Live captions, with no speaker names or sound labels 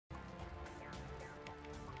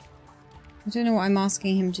I don't know what I'm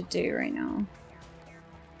asking him to do right now.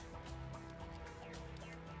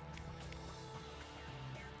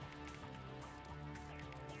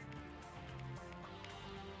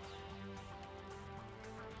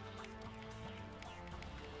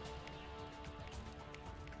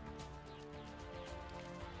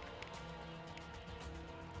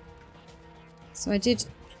 So I did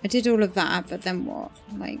all of that, but then what?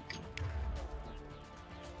 Like,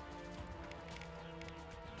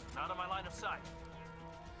 not on my line of sight.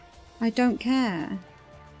 I don't care.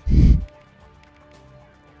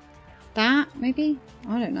 That, maybe?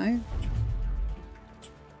 I don't know.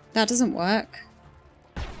 That doesn't work.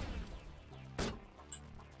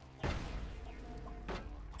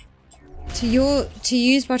 To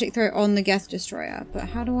use Project Throw on the Geth Destroyer, but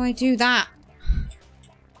how do I do that?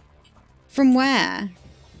 From where?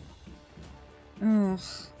 Ugh.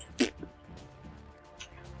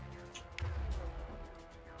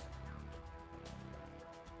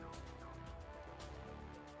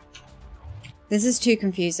 This is too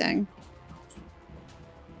confusing.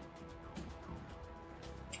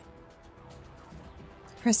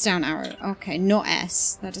 Press down arrow. Okay, not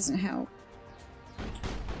S. That doesn't help.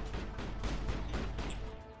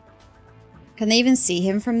 Can they even see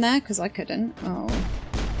him from there? Because I couldn't. Oh.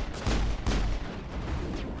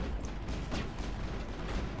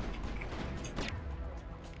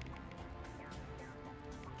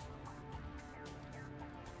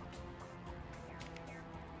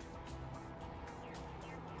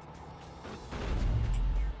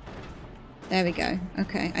 There we go.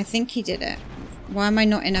 Okay, I think he did it. Why am I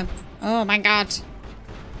not in a... Oh my god.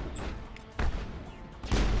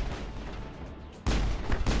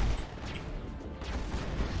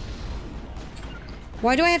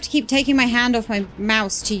 Why do I have to keep taking my hand off my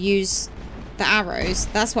mouse to use the arrows?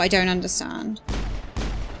 That's what I don't understand.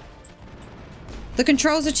 The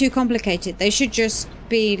controls are too complicated. They should just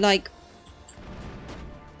be like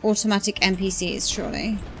automatic NPCs,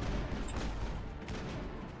 surely.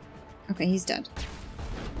 Okay, he's dead.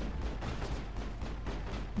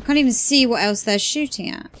 I can't even see what else they're shooting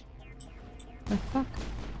at. The fuck?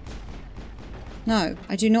 No,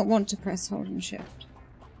 I do not want to press hold and shift.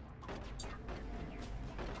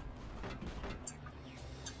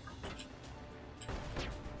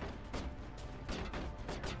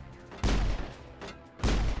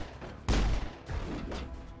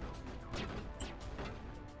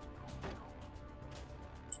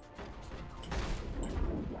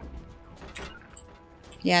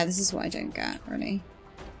 Yeah, this is what I don't get, really.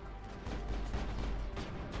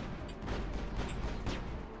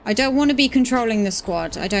 I don't want to be controlling the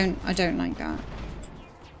squad. I don't like that.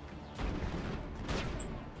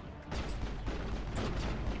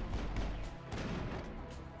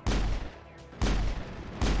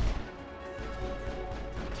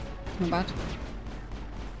 Not bad.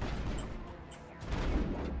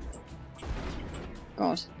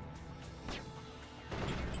 God.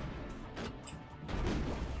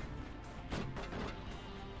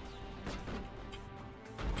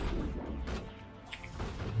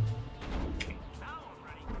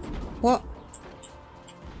 What?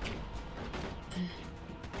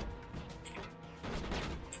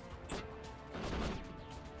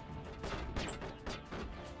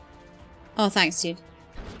 Oh, thanks, dude.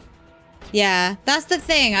 Yeah, that's the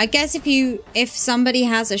thing. I guess if somebody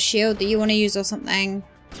has a shield that you want to use or something.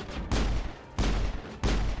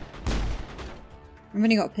 I've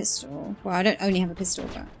only got a pistol. Well, I don't only have a pistol,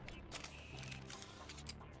 but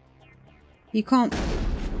you can't.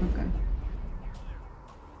 Okay.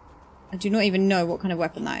 I do not even know what kind of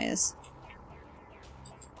weapon that is.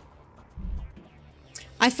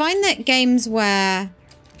 I find that games where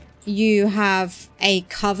you have a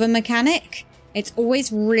cover mechanic, it's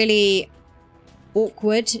always really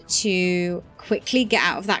awkward to quickly get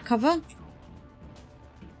out of that cover.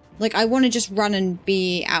 Like, I want to just run and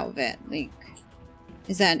be out of it. Like,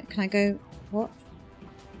 is that... Can I go... What?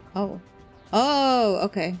 Oh. Oh,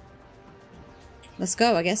 okay. Let's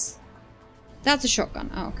go, I guess. That's a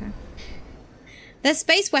shotgun. Oh, okay. There's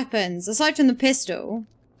space weapons, aside from the pistol.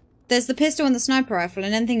 There's the pistol and the sniper rifle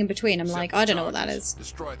and anything in between. I'm like, I don't know what that is.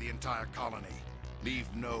 Destroy the entire colony. Leave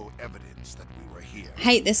no evidence that we were here.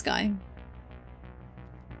 Hate this guy.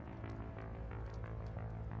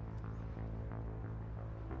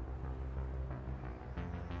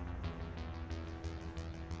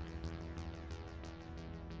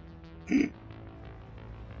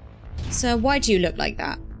 So why do you look like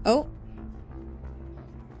that? Oh.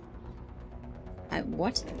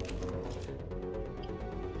 What?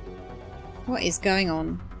 What is going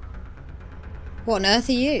on? What on earth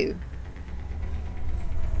are you?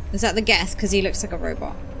 Is that the Geth? Because he looks like a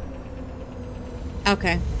robot.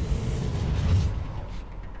 Okay.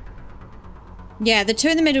 Yeah, the two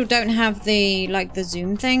in the middle don't have the, like, the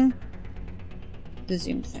zoom thing. The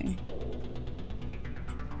zoom thing.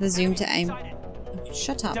 The zoom to aim.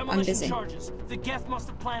 Shut up, I'm busy. The Geth must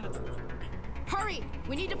have planted them. Hurry!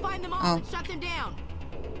 We need to find them all and shut them down.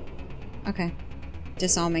 Okay.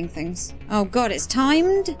 Disarming things. Oh god, it's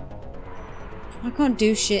timed? I can't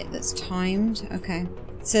do shit that's timed. Okay.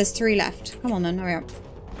 It says 3 left. Come on then, hurry up.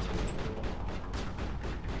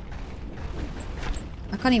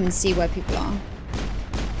 I can't even see where people are.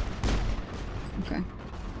 Okay.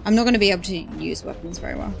 I'm not going to be able to use weapons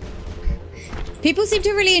very well. People seem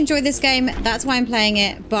to really enjoy this game. That's why I'm playing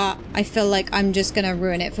it, but I feel like I'm just going to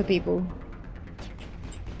ruin it for people.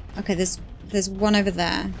 Okay, there's one over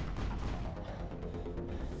there.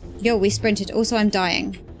 Yo, we sprinted. Also, I'm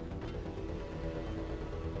dying.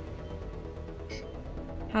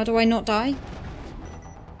 How do I not die?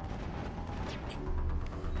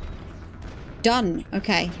 Done.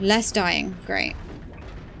 Okay, less dying. Great.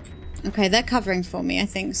 Okay, they're covering for me, I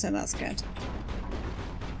think, so that's good.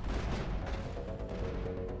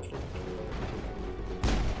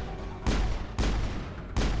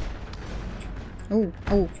 Oh,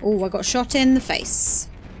 oh, oh, I got shot in the face.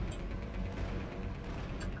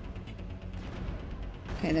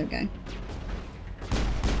 Okay, there we go.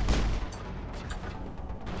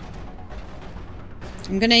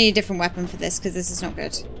 I'm gonna need a different weapon for this because this is not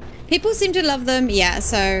good. People seem to love them, yeah,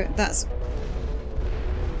 so that's...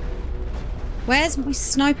 Where's my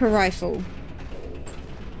sniper rifle?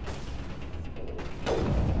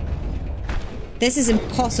 This is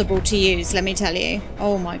impossible to use, let me tell you.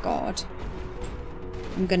 Oh my god.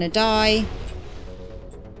 I'm gonna die.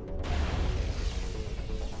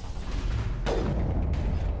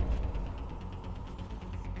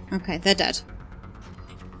 Okay, they're dead.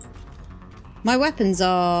 My weapons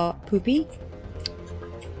are poopy.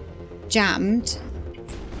 Jammed.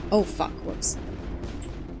 Oh fuck, whoops.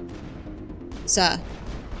 Sir.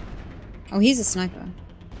 Oh, he's a sniper.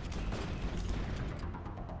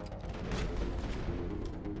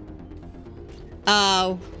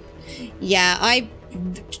 Oh. Yeah,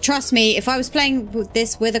 trust me, if I was playing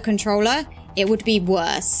this with a controller, it would be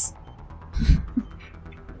worse.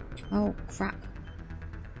 Oh, crap.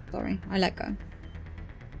 Sorry, I let go.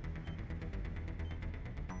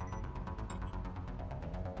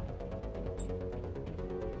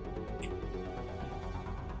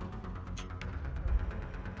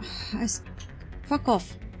 Fuck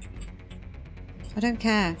off. I don't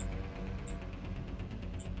care.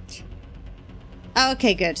 Oh,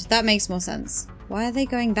 okay, good. That makes more sense. Why are they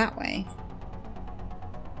going that way?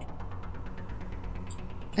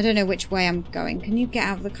 I don't know which way I'm going. Can you get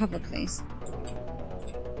out of the cover, please?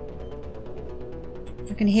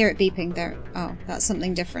 I can hear it beeping there. Oh, that's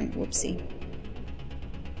something different. Whoopsie.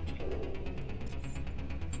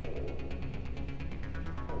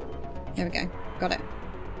 There we go. Got it.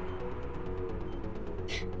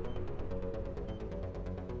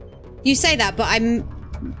 You say that, but I'm...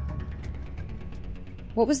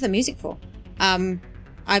 What was the music for?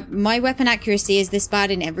 My weapon accuracy is this bad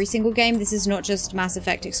in every single game. This is not just Mass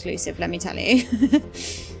Effect exclusive, let me tell you.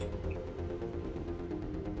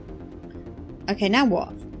 Okay, now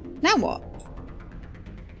what? Now what?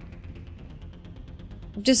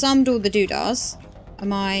 I've disarmed all the doodahs.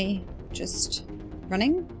 Am I just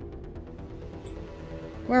running?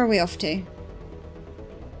 Where are we off to?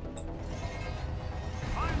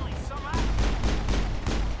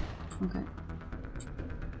 Okay.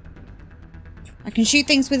 I can shoot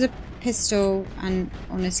things with a pistol and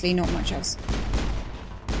honestly not much else.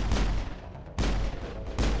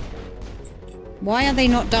 Why are they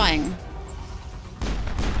not dying?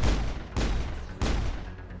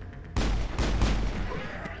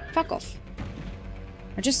 Fuck off.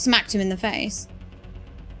 I just smacked him in the face.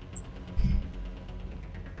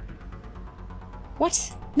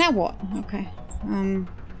 What? Now what? Okay.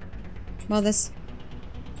 Well, there's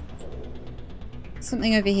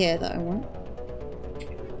something over here that I want.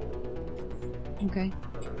 Okay.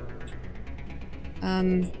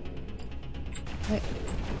 Wait.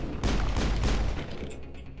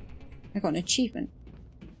 I got an achievement.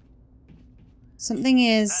 Something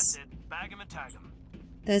is... That's it. Bag 'em and tag 'em.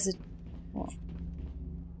 There's a... What?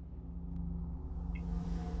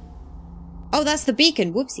 Oh, that's the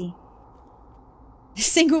beacon. Whoopsie.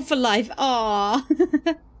 Single for life.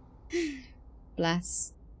 Aww.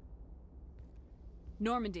 Bless.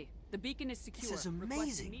 Normandy, the beacon is secure. This is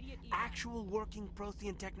amazing. Actual working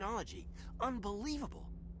Prothean technology. Unbelievable.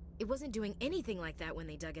 It wasn't doing anything like that when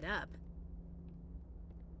they dug it up.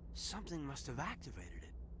 Something must have activated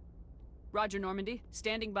it. Roger, Normandy.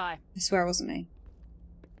 Standing by. I swear it wasn't me.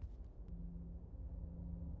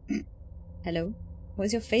 Hello?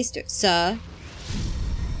 What's your face do? Sir?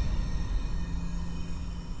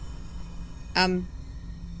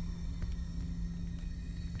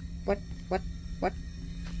 What?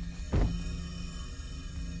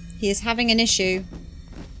 He is having an issue.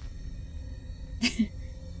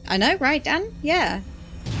 I know, right, Dan? Yeah.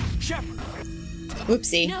 Shepard!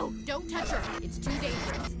 Oopsie. No, don't touch her. It's too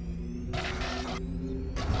dangerous.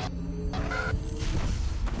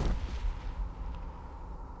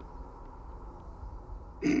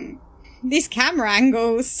 These camera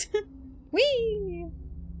angles. Whee!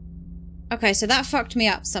 Okay, so that fucked me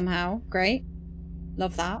up somehow. Great.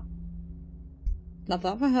 Love that. Love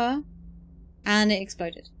that for her. And it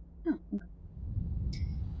exploded. Oh, okay.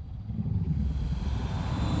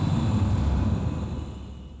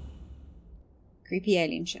 Creepy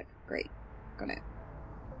alien ship. Great. Got it.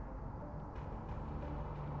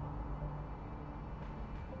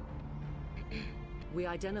 We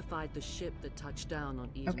identified the ship that touched down on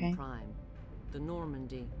Eden Prime. The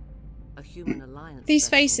Normandy. A human alliance These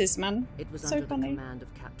vessel. faces, man. It was So under funny. the command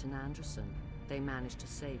of Captain Anderson. They managed to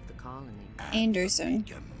save the colony. Anderson.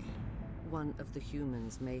 One of the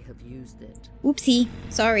humans may have used it. Oopsie.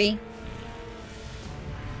 Sorry.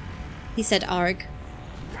 He said arg.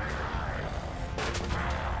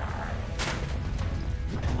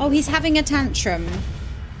 Oh, he's having a tantrum.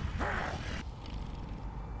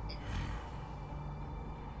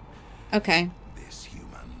 Okay. This human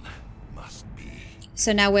must be.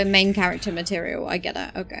 So now we're main character material. I get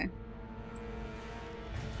it. Okay.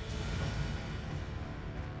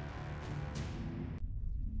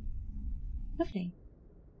 Lovely.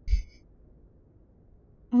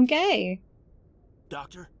 Okay.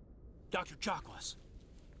 Doctor? Dr. Chakwas.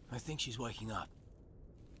 I think she's waking up.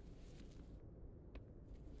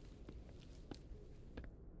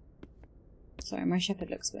 Sorry, my shepherd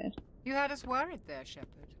looks weird. You had us worried there, Shepard.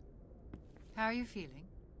 How are you feeling?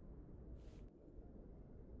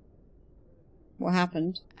 What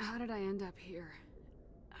happened? How did I end up here?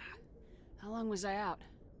 How long was I out?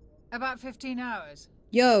 About 15 hours.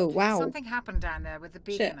 Yo, wow. Something happened down there with the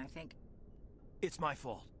beacon, Shit. I think. It's my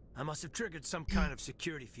fault. I must have triggered some kind of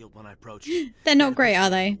security field when I approached. They're not great, are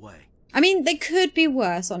they? Way. I mean, they could be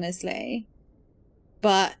worse, honestly.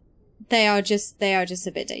 But they are just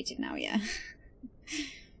a bit dated now, yeah.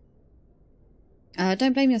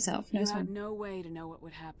 Don't blame yourself. No, You it's had fine. no way to know what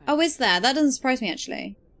would happen. Oh, is there? That doesn't surprise me,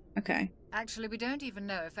 actually. Okay. Actually, we don't even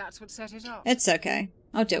know if that's what set it off. It's okay.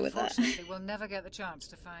 I'll deal with it. Unfortunately, we'll never get the chance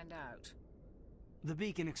to find out. The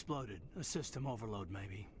beacon exploded. A system overload,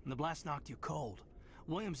 maybe. And the blast knocked you cold.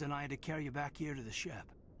 Williams and I had to carry you back here to the ship.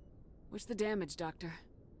 What's the damage, Doctor?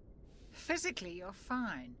 Physically, you're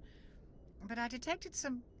fine. But I detected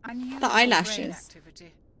some unusual The eyelashes. brain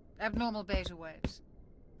activity. Abnormal beta waves.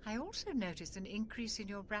 I also noticed an increase in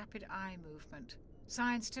your rapid eye movement.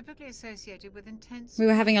 Signs typically associated with intense... We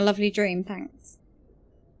were having a lovely dream, thanks.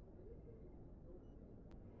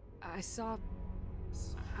 I saw...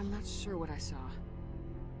 I'm not sure what I saw.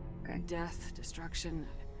 Okay. Death, destruction...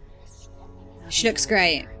 She looks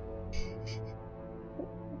great.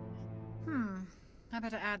 I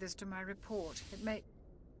better add this to my report. It may...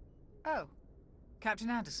 Oh. Captain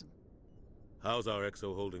Anderson. How's our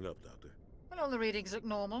XO holding up, Doctor? Well, all the readings look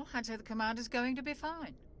normal. I'd say the commander's going to be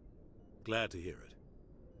fine. Glad to hear it.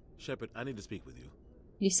 Shepard, I need to speak with you.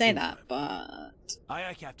 You say that, but... Aye,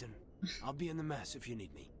 aye, Captain. I'll be in the mess if you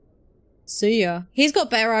need me. See ya. He's got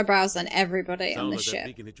better eyebrows than everybody on Sounds the like that ship.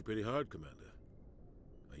 beacon hit you pretty hard, Commander.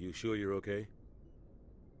 Are you sure you're okay?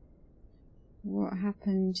 What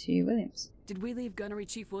happened to Williams? Did we leave Gunnery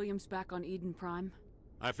Chief Williams back on Eden Prime?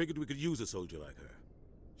 I figured we could use a soldier like her.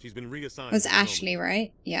 She's been reassigned. It was to the Ashley, Normandy.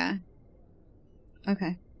 right? Yeah.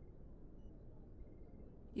 Okay.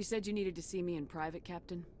 You said you needed to see me in private,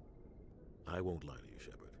 Captain? I won't lie to you,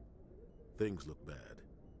 Shepard. Things look bad.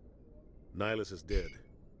 Nihilus is dead.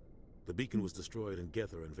 The beacon was destroyed and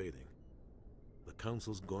Geth are invading. The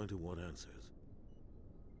Council's going to want answers.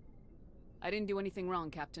 I didn't do anything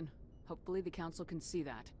wrong, Captain. Hopefully the Council can see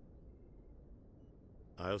that.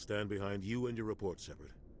 I'll stand behind you and your report,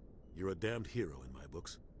 Shepard. You're a damned hero in my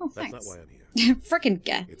books. Oh, That's thanks. not why I'm here. Frickin'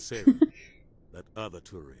 Geth. It's Saren, that other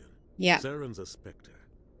Turian. Yeah. Saren's a Spectre,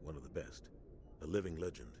 one of the best, a living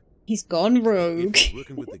legend. He's gone rogue. If he's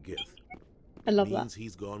working with the Geth, I love means that.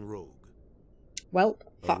 he's gone rogue. Well,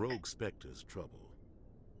 A fuck. rogue Spectre's trouble.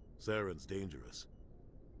 Saren's dangerous,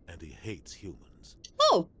 and he hates humans.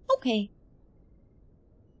 Oh, okay.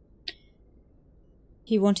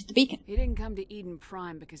 He wanted the beacon. He didn't come to Eden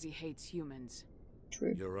Prime because he hates humans.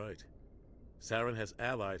 True. You're right. Saren has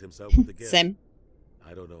allied himself with the Geth. Sim.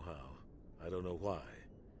 I don't know how. I don't know why.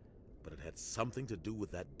 But it had something to do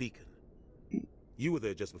with that beacon. You were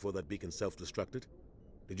there just before that beacon self-destructed.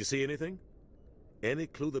 Did you see anything? Any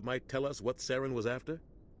clue that might tell us what Saren was after?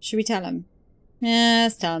 Should we tell him? Yeah,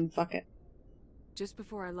 let's tell him. Fuck it. Just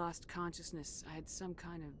before I lost consciousness, I had some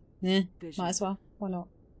kind of vision. Might as well. Why not?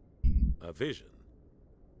 A vision?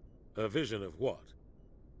 A vision of what?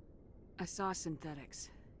 I saw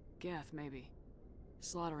synthetics. Geth, maybe.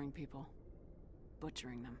 Slaughtering people.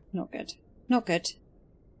 Butchering them. Not good. Not good.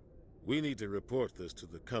 We need to report this to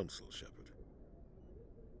the Council, Shepard.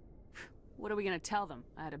 What are we gonna tell them?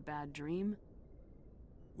 I had a bad dream?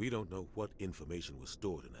 We don't know what information was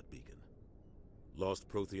stored in that beacon. Lost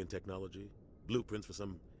Prothean technology? Blueprints for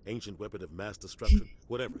some ancient weapon of mass destruction?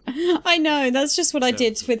 Whatever. I know, that's just what I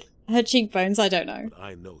did with her cheekbones, I don't know. But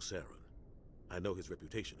I know Saren. I know his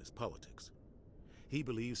reputation is politics. He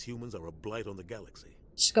believes humans are a blight on the galaxy.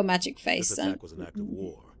 She's got magic face. This attack was an act of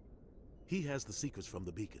war. He has the secrets from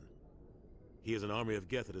the beacon. He has an army of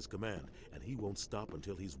Geth at his command, and he won't stop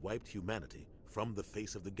until he's wiped humanity from the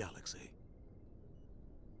face of the galaxy.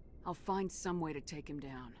 I'll find some way to take him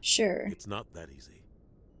down. Sure. It's not that easy.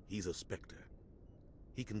 He's a Spectre.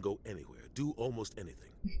 He can go anywhere, do almost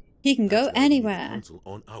anything. He can go anywhere. The Council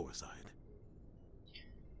on our side.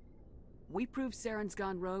 We prove Saren's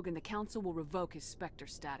gone rogue, and the Council will revoke his Spectre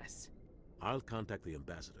status. I'll contact the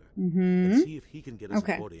ambassador and see if he can get us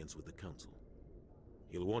an audience with the Council.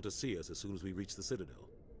 He'll want to see us as soon as we reach the Citadel.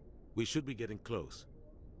 We should be getting close.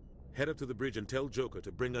 Head up to the bridge and tell Joker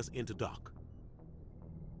to bring us into dock.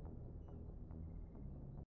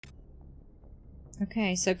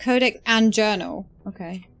 Okay, so codex and journal.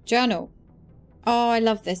 Okay, journal. Oh, I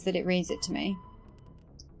love this, that it reads it to me.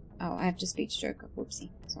 Oh, I have to speak to Joker. Whoopsie.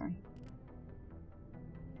 Sorry.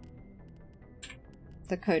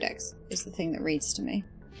 The codex is the thing that reads to me.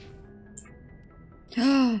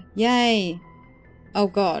 Yay! Oh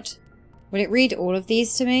god. Will it read all of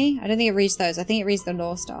these to me? I don't think it reads those. I think it reads the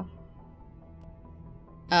lore stuff.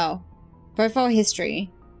 Oh. Profile history.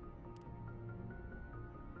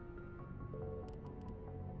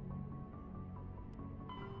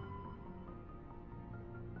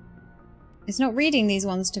 It's not reading these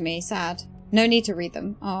ones to me. Sad. No need to read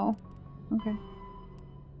them. Oh. Okay.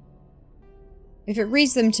 If it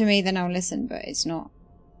reads them to me, then I'll listen, but it's not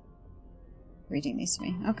reading these to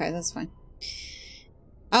me. Okay, that's fine.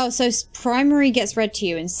 Oh, so primary gets read to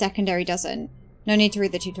you and secondary doesn't. No need to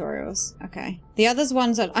read the tutorials. Okay. The others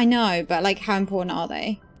ones are, I know, but like how important are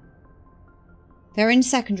they? They're in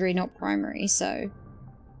secondary, not primary, so.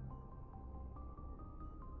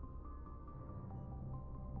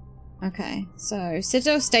 Okay, so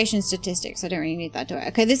Citadel Station statistics. I don't really need that, do I?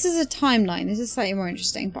 Okay, this is a timeline. This is slightly more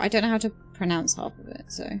interesting, but I don't know how to pronounce half of it,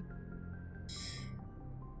 so.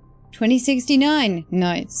 2069.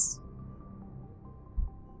 Nice.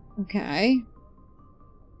 Okay.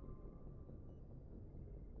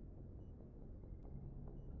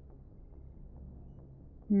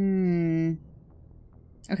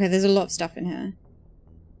 Okay, there's a lot of stuff in here.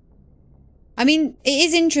 I mean, it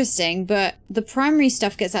is interesting, but the primary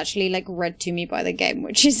stuff gets actually, like, read to me by the game,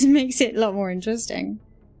 which is makes it a lot more interesting.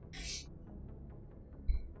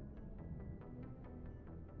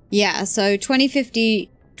 Yeah, so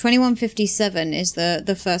 2157 is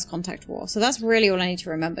the first contact war. So that's really all I need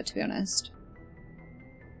to remember, to be honest.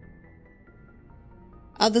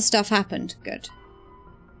 Other stuff happened. Good.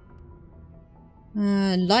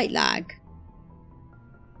 Light lag.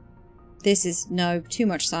 This is, no, too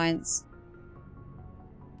much science.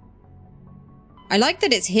 I like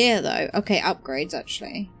that it's here, though. Okay, upgrades,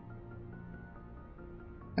 actually.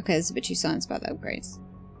 Okay, there's a bit too science about the upgrades.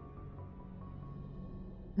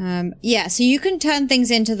 Yeah, so you can turn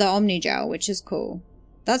things into the Omnigel, which is cool.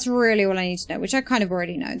 That's really all I need to know, which I kind of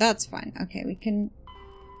already know. That's fine. Okay, we can,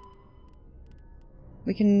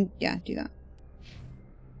 yeah, do that.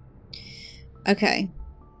 Okay.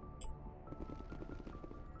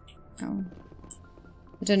 Oh.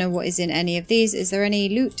 I don't know what is in any of these. Is there any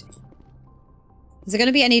loot? Is there going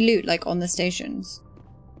to be any loot, like, on the stations?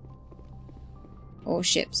 Or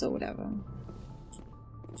ships or whatever?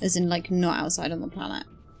 As in, like, not outside on the planet.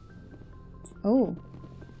 Oh.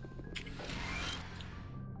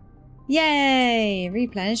 Yay!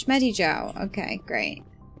 Replenish Medigel. Okay, great.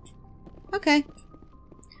 Okay.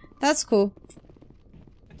 That's cool.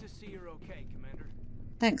 Good to see you're okay, Commander.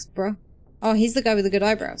 Thanks, bro. Oh, he's the guy with the good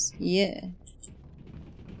eyebrows. Yeah.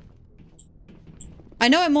 I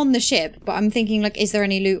know I'm on the ship, but I'm thinking, like, is there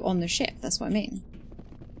any loot on the ship? That's what I mean.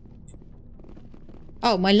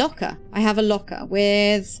 Oh, my locker. I have a locker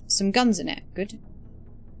with some guns in it. Good.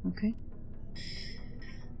 Okay.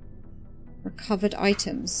 Recovered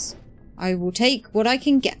items. I will take what I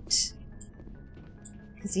can get.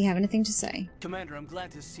 Does he have anything to say? Commander, I'm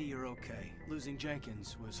glad to see you're okay. Losing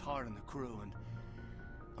Jenkins was hard on the crew, and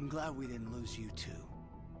I'm glad we didn't lose you too.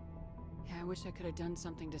 Yeah, I wish I could have done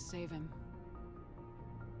something to save him.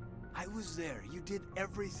 I was there. You did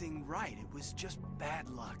everything right. It was just bad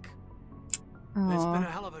luck. Aww. It's been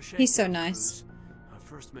a hell of a shakedown, He's so nice. Cruz. Our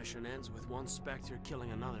first mission ends with one Spectre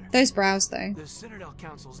killing another. Those brows, though. The Citadel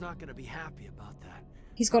Council's not going to be happy about that.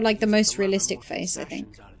 He's got like the most realistic face, I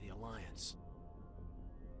think. Out of the Alliance.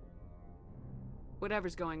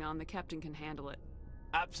 Whatever's going on, the captain can handle it.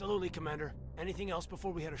 Absolutely, Commander. Anything else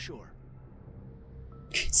before we head ashore?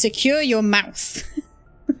 Secure your mouth.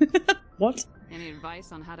 What? Any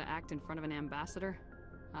advice on how to act in front of an ambassador?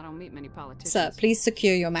 I don't meet many politicians. Sir, please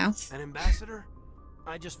secure your mouth. An ambassador?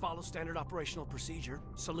 I just follow standard operational procedure.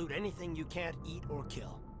 Salute anything you can't eat or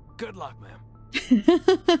kill. Good luck, ma'am.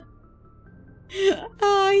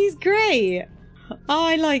 Oh, he's great. Oh,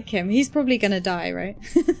 I like him. He's probably gonna die, right?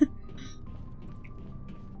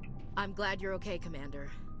 I'm glad you're okay, Commander.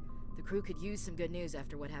 The crew could use some good news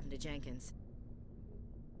after what happened to Jenkins.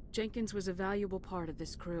 Jenkins was a valuable part of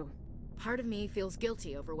this crew. Part of me feels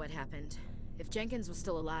guilty over what happened. If Jenkins was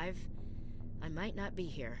still alive, I might not be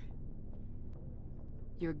here.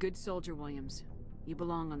 You're a good soldier, Williams. You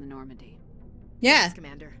belong on the Normandy. Yeah. Thanks,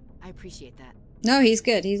 Commander. I appreciate that. No, he's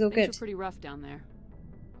good. He's all Things good. are pretty rough down there.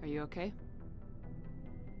 Are you okay?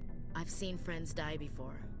 I've seen friends die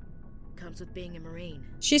before. Comes with being a Marine.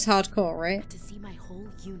 She's hardcore, right? But to see my whole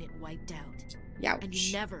unit wiped out. Youch. And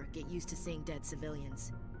you never get used to seeing dead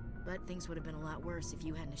civilians. But things would have been a lot worse if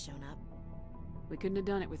you hadn't shown up. We couldn't have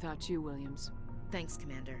done it without you, Williams. Thanks,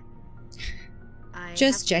 Commander.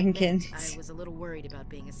 Just have to admit, Jenkins. I was a little worried about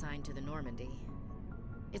being assigned to the Normandy.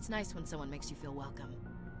 It's nice when someone makes you feel welcome.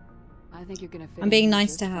 I think you're gonna fit I'm being in nice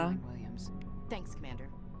just to her. fine, Williams. Thanks, Commander.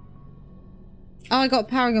 Oh, I got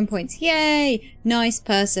Paragon points. Yay! Nice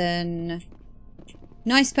person.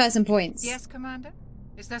 Nice person points. Yes, Commander?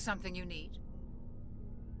 Is there something you need?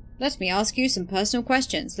 Let me ask you some personal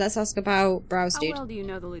questions. Let's ask about Browse How Dude. well do you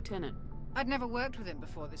know the lieutenant? I'd never worked with him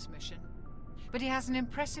before this mission. But he has an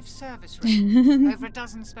impressive service record. Over a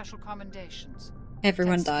dozen special commendations.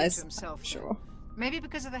 Everyone Tends to keep dies. to himself, though. Sure. Maybe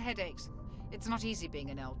because of the headaches. It's not easy being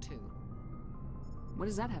an L2. What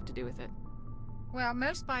does that have to do with it? Well,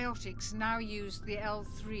 most biotics now use the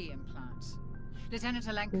L3 implants. Lieutenant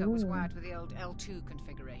Alenko was wired with the old L2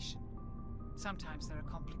 configuration. Sometimes there are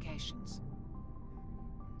complications.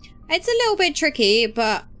 It's a little bit tricky,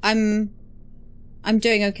 but I'm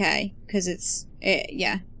doing okay because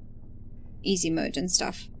yeah, easy mode and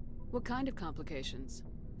stuff. What kind of complications?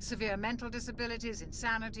 Severe mental disabilities,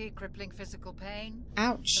 insanity, crippling physical pain.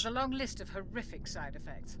 Ouch. There's a long list of horrific side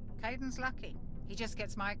effects. Caden's lucky. He just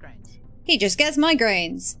gets migraines. He just gets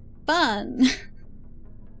migraines. Fun.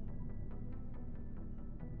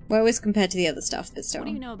 Well, as compared to the other stuff, but still. What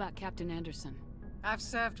do you know about Captain Anderson? I've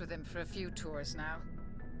served with him for a few tours now.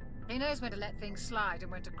 He knows when to let things slide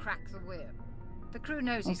and when to crack the whip. The crew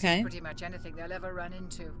knows he's seen pretty much anything they'll ever run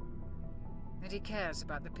into. And he cares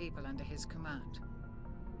about the people under his command.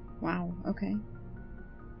 Wow, okay.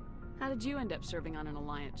 How did you end up serving on an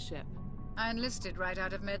Alliance ship? I enlisted right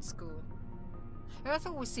out of med school. Earth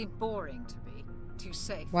always seemed boring to me. Too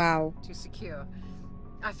safe. Wow. Too secure.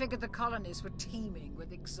 I figured the colonies were teeming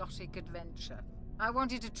with exotic adventure. I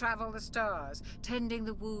wanted to travel the stars, tending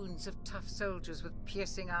the wounds of tough soldiers with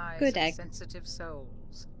piercing eyes and sensitive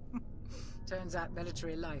souls. Turns out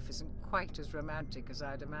military life isn't quite as romantic as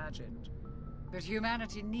I'd imagined. But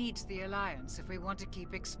humanity needs the Alliance if we want to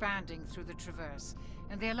keep expanding through the Traverse,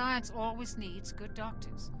 and the Alliance always needs good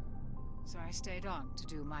doctors. So I stayed on to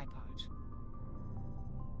do my part.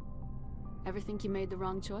 Ever think you made the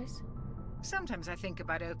wrong choice? Sometimes I think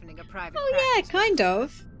about opening a private Oh yeah, practice. kind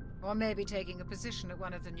of. Or maybe taking a position at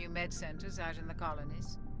one of the new med centers out in the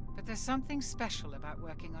colonies. But there's something special about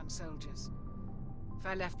working on soldiers. If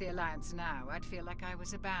I left the Alliance now, I'd feel like I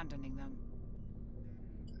was abandoning them.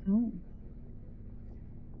 Oh.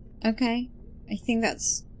 Okay. I think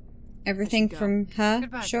that's everything from her.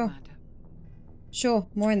 Goodbye, Sure. Commander. Sure.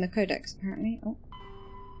 More in the codex, apparently. Oh.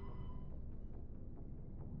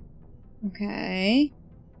 Okay.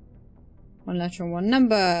 One letter and one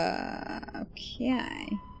number. Okay.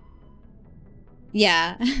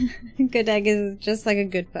 Yeah. Good Egg is just like a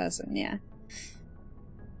good person, yeah.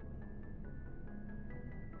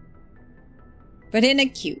 But in a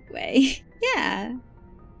cute way. Yeah.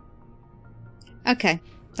 Okay.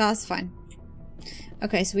 That's fine.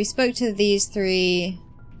 Okay, so we spoke to these three.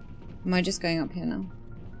 Am I just going up here now?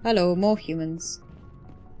 Hello, more humans.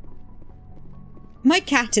 My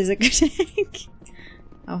cat is a good egg.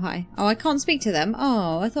 Oh, hi. Oh, I can't speak to them.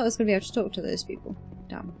 Oh, I thought I was going to be able to talk to those people.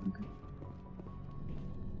 Dumb. Okay.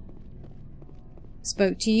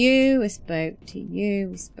 Spoke to you, we spoke to you,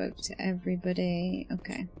 we spoke to everybody.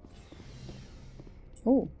 Okay.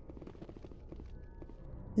 Oh.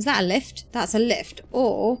 Is that a lift? That's a lift.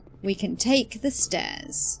 Or we can take the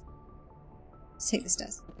stairs. Let's take the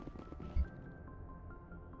stairs.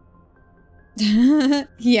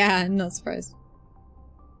 Yeah, not surprised.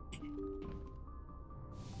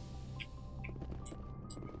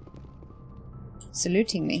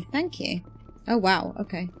 Saluting me. Thank you. Oh, wow.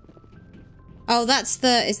 Okay. Oh, that's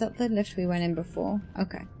the... Is that the lift we went in before?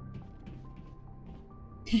 Okay.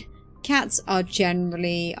 Cats are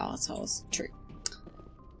generally arseholes. True.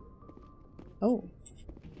 Oh.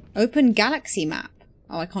 Open galaxy map.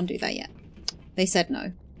 Oh, I can't do that yet. They said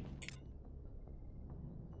no.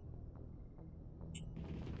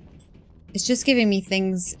 It's just giving me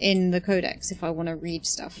things in the codex if I want to read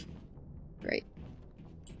stuff. Great.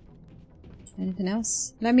 Anything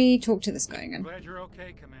else? Let me talk to this guy again. Glad you're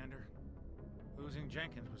okay, Commander. Losing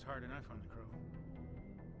Jenkins was hard enough on the crew.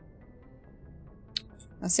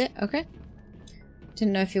 That's it? Okay.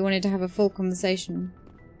 Didn't know if you wanted to have a full conversation.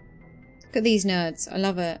 Look at these nerds. I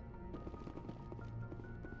love it.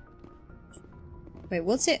 Wait,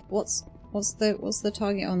 what's it? What's the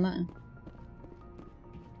target on there?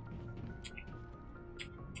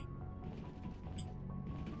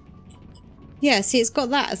 Yeah, see, it's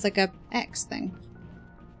got that as like a X thing.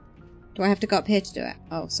 Do I have to go up here to do it?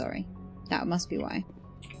 Oh, sorry. That must be why.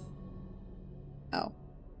 Oh.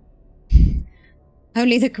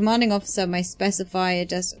 Only the commanding officer may specify a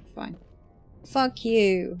desert. Fine. Fuck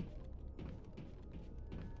you.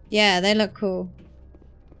 Yeah, they look cool.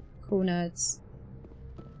 Cool nerds.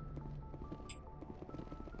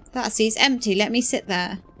 That seat's empty. Let me sit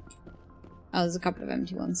there. Oh, there's a couple of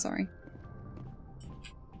empty ones. Sorry.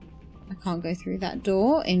 I can't go through that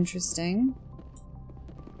door. Interesting.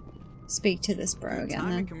 Speak to this bro again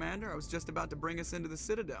then. Commander, I was just about to bring us into the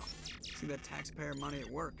Citadel. See that taxpayer money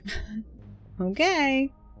at work.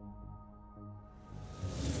 Okay.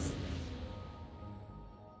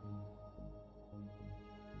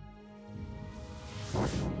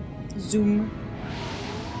 Zoom.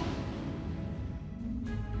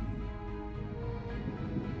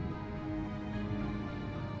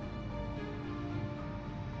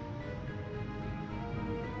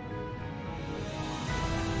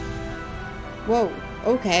 Whoa,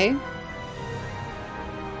 okay.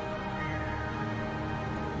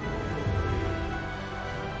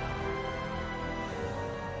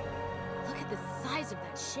 Look at the size of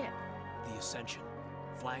that ship. The Ascension,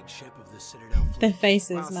 flagship of the Citadel fleet. Their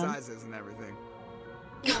faces, Wow, man. sizes and everything.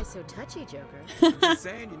 Why so touchy, Joker? I'm just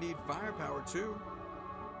saying, you need firepower too.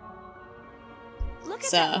 Look at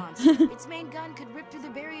Sir. that monster. Its main gun could rip through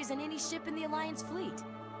the barriers in any ship in the Alliance fleet.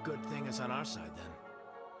 Good thing it's on our side then.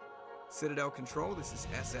 Citadel Control, this is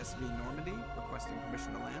SSV Normandy, requesting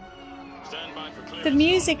permission to land. Stand by for clearance. The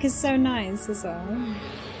music is so nice as well.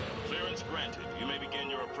 Clearance granted. You may begin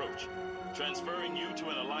your approach. Transferring you to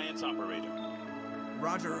an Alliance operator.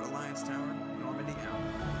 Roger, Alliance Tower, Normandy out.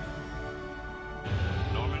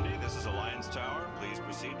 Normandy, this is Alliance Tower. Please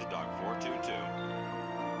proceed to Dock 422.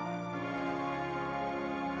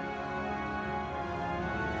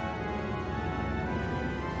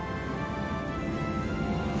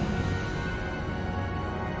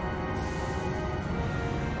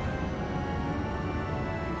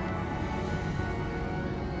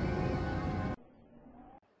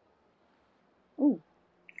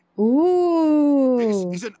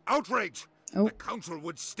 Ooh. This is an outrage! Oh. The Council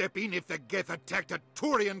would step in if the Geth attacked a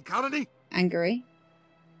Turian colony? Angry.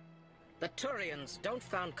 The Turians don't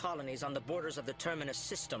found colonies on the borders of the Terminus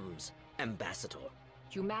systems, Ambassador.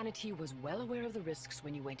 Humanity was well aware of the risks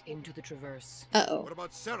when you went into the Traverse. Uh-oh. What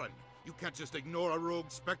about Saren? You can't just ignore a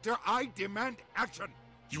rogue Spectre. I demand action!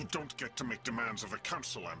 You don't get to make demands of a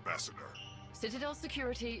Council, Ambassador. Citadel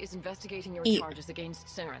Security is investigating your Eat. charges against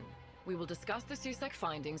Saren. We will discuss the CSEC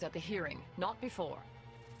findings at the hearing, not before.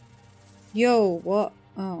 Yo, what?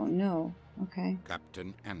 Oh, no. Okay.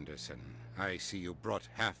 Captain Anderson, I see you brought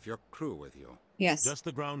half your crew with you. Yes. Just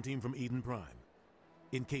the ground team from Eden Prime,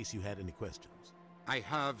 in case you had any questions. I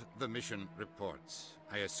have the mission reports.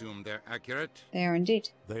 I assume they're accurate? They are indeed.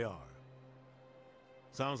 They are.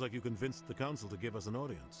 Sounds like you convinced the Council to give us an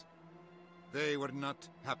audience. They were not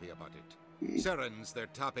happy about it. Saren's their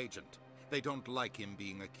top agent. They don't like him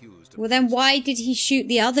being accused of... Well, then why did he shoot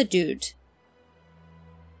the other dude?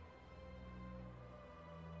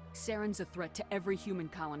 Saren's a threat to every human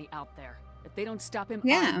colony out there. If they don't stop him,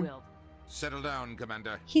 Yeah. I will. Settle down,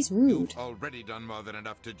 Commander. He's rude. You've already done more than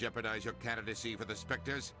enough to jeopardize your candidacy for the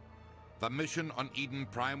Spectres. The mission on Eden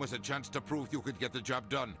Prime was a chance to prove you could get the job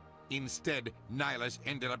done. Instead, Nihilus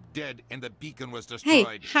ended up dead and the beacon was destroyed.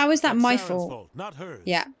 Hey, how is that my Saren's fault? Not hers.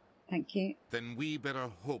 Yeah, thank you. Then we better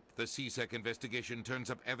hope the CSEC investigation turns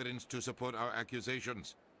up evidence to support our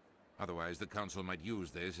accusations. Otherwise, the Council might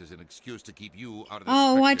use this as an excuse to keep you out of the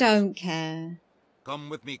Oh, I specters. don't care. Come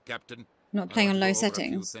with me, Captain. Not playing on low A few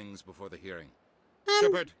settings. things before the hearing.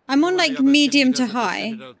 Shepard, I'm on you and like the others medium can meet to us at the high.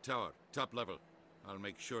 Citadel Tower, top level. I'll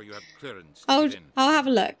make sure you have clearance to get in. I'll have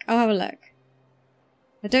a look. I'll have a look.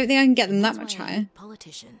 I don't think I can get them that much higher.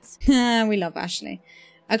 Politicians. We love Ashley.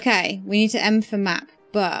 Okay, we need to M for map,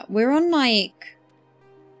 but we're on like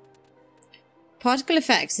particle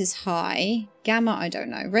effects is high. Gamma, I don't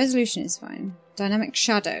know. Resolution is fine. Dynamic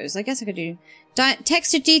shadows. I guess I could do.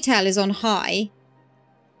 Texture detail is on high.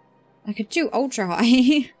 I could do ultra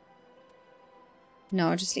high. No,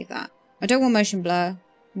 I'll just leave that. I don't want motion blur.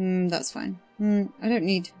 That's fine. I don't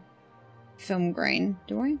need film grain,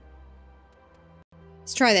 do I?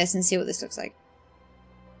 Let's try this and see what this looks like.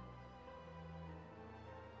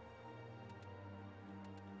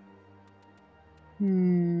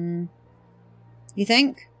 You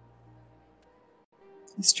think?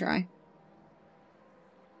 Let's try.